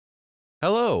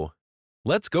Hello!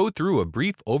 Let's go through a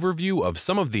brief overview of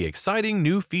some of the exciting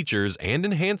new features and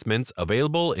enhancements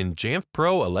available in Jamf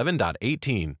Pro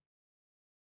 11.18.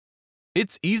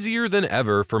 It's easier than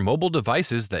ever for mobile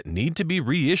devices that need to be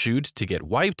reissued to get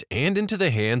wiped and into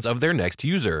the hands of their next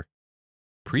user.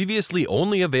 Previously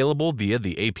only available via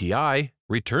the API,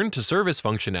 Return to Service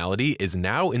functionality is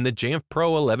now in the Jamf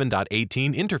Pro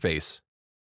 11.18 interface.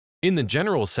 In the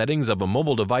general settings of a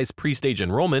mobile device pre-stage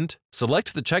enrollment,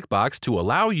 select the checkbox to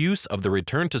allow use of the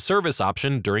Return to Service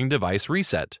option during device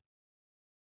reset.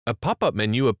 A pop-up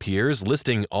menu appears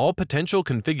listing all potential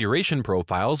configuration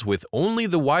profiles with only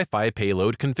the Wi-Fi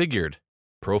payload configured.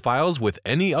 Profiles with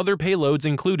any other payloads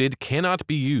included cannot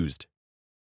be used.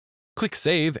 Click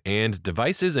Save, and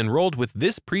devices enrolled with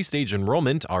this pre-stage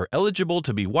enrollment are eligible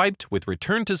to be wiped with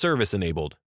Return to Service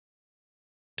enabled.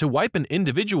 To wipe an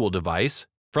individual device,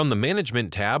 from the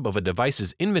Management tab of a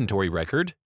device's inventory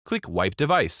record, click Wipe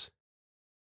Device.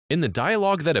 In the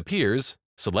dialog that appears,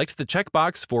 select the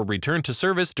checkbox for Return to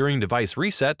Service during device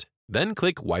reset, then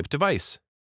click Wipe Device.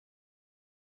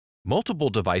 Multiple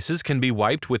devices can be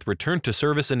wiped with Return to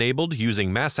Service enabled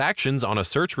using mass actions on a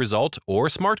search result or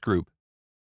smart group.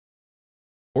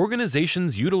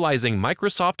 Organizations utilizing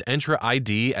Microsoft Entra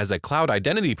ID as a cloud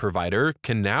identity provider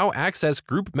can now access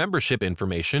group membership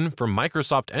information from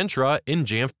Microsoft Entra in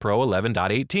Jamf Pro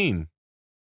 11.18.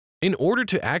 In order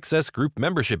to access group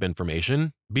membership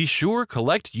information, be sure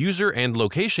Collect User and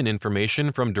Location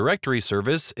Information from Directory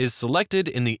Service is selected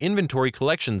in the Inventory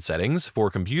Collection settings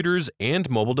for computers and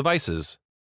mobile devices.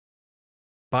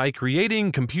 By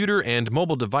creating computer and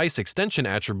mobile device extension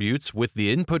attributes with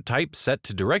the input type set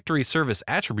to Directory Service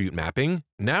attribute mapping,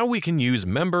 now we can use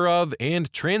Member of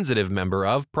and Transitive Member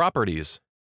of properties.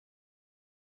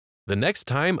 The next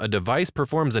time a device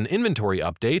performs an inventory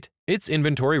update, its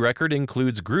inventory record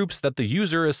includes groups that the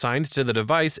user assigned to the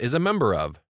device is a member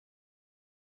of.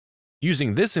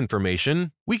 Using this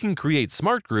information, we can create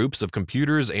smart groups of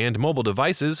computers and mobile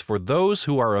devices for those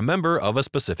who are a member of a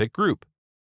specific group.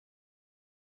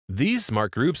 These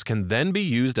smart groups can then be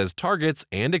used as targets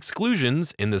and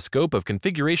exclusions in the scope of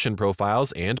configuration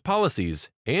profiles and policies,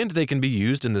 and they can be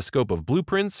used in the scope of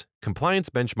blueprints, compliance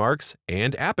benchmarks,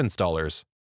 and app installers.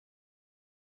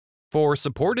 For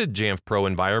supported Jamf Pro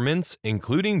environments,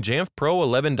 including Jamf Pro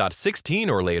 11.16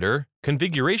 or later,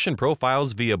 configuration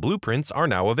profiles via blueprints are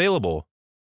now available.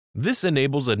 This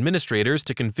enables administrators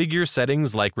to configure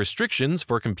settings like restrictions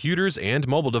for computers and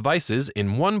mobile devices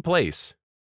in one place.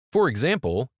 For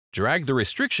example, drag the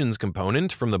Restrictions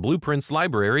component from the Blueprints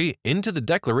library into the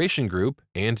Declaration group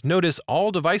and notice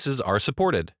all devices are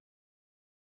supported.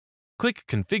 Click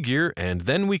Configure, and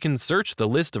then we can search the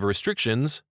list of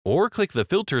restrictions, or click the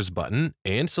Filters button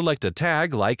and select a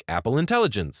tag like Apple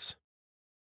Intelligence.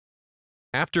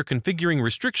 After configuring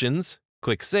restrictions,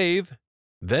 click Save,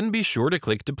 then be sure to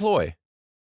click Deploy.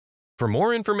 For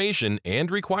more information and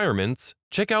requirements,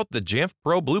 check out the Jamf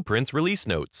Pro Blueprints release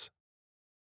notes.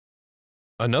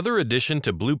 Another addition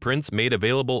to blueprints made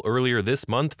available earlier this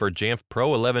month for Jamf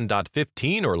Pro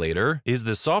 11.15 or later is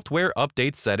the Software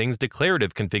Update Settings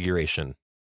declarative configuration.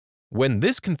 When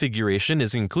this configuration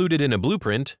is included in a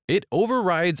blueprint, it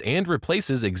overrides and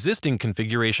replaces existing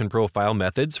configuration profile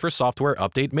methods for software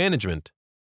update management.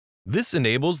 This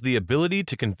enables the ability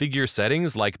to configure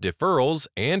settings like deferrals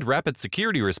and rapid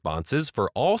security responses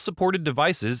for all supported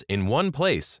devices in one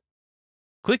place.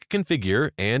 Click Configure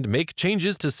and make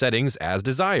changes to settings as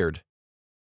desired.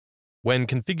 When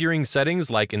configuring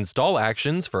settings like install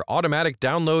actions for automatic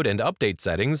download and update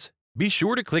settings, be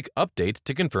sure to click Update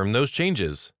to confirm those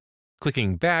changes.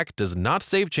 Clicking back does not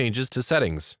save changes to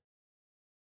settings.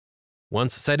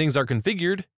 Once settings are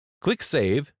configured, click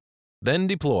Save, then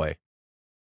Deploy.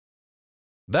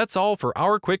 That's all for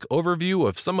our quick overview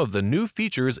of some of the new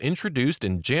features introduced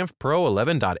in Jamf Pro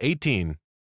 11.18.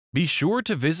 Be sure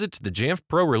to visit the Jamf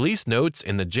Pro release notes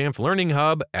in the Jamf Learning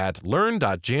Hub at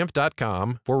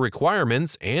learn.jamf.com for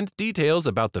requirements and details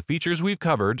about the features we've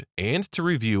covered and to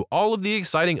review all of the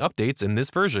exciting updates in this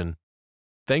version.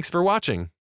 Thanks for watching.